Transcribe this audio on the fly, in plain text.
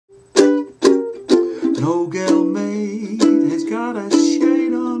No girl maid has got a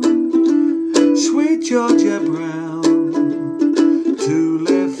shade on, sweet Georgia Brown. Two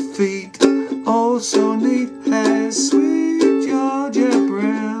left feet, oh so neat, has sweet Georgia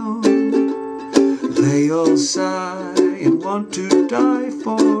Brown. They all sigh and want to die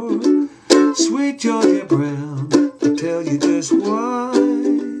for sweet Georgia Brown. I'll tell you just why.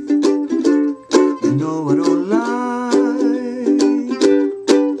 You know I don't lie.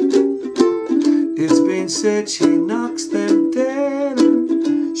 It's been said she knocks them dead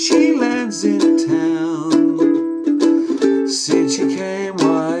and she lands in town. Since she came,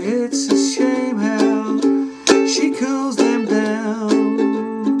 why it's a shame how she cools them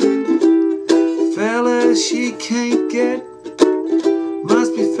down. Fellas she can't get,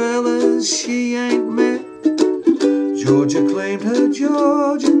 must be fellas she ain't met. Georgia claimed her,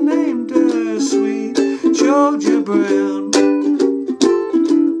 Georgia named her sweet Georgia Brown.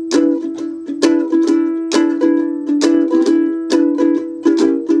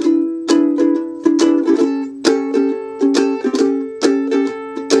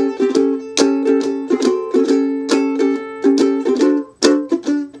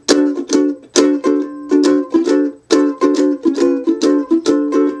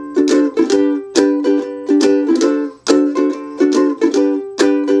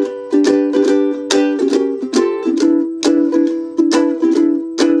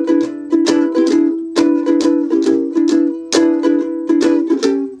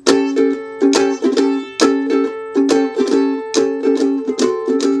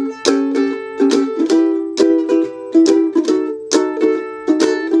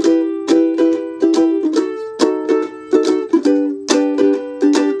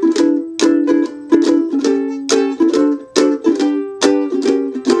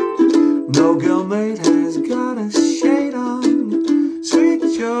 No girl maid has got a shade on, sweet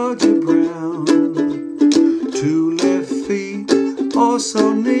Georgia Brown. Two left feet, oh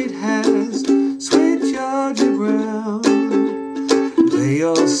so neat, has sweet Georgia Brown. They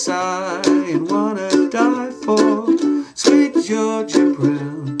all sigh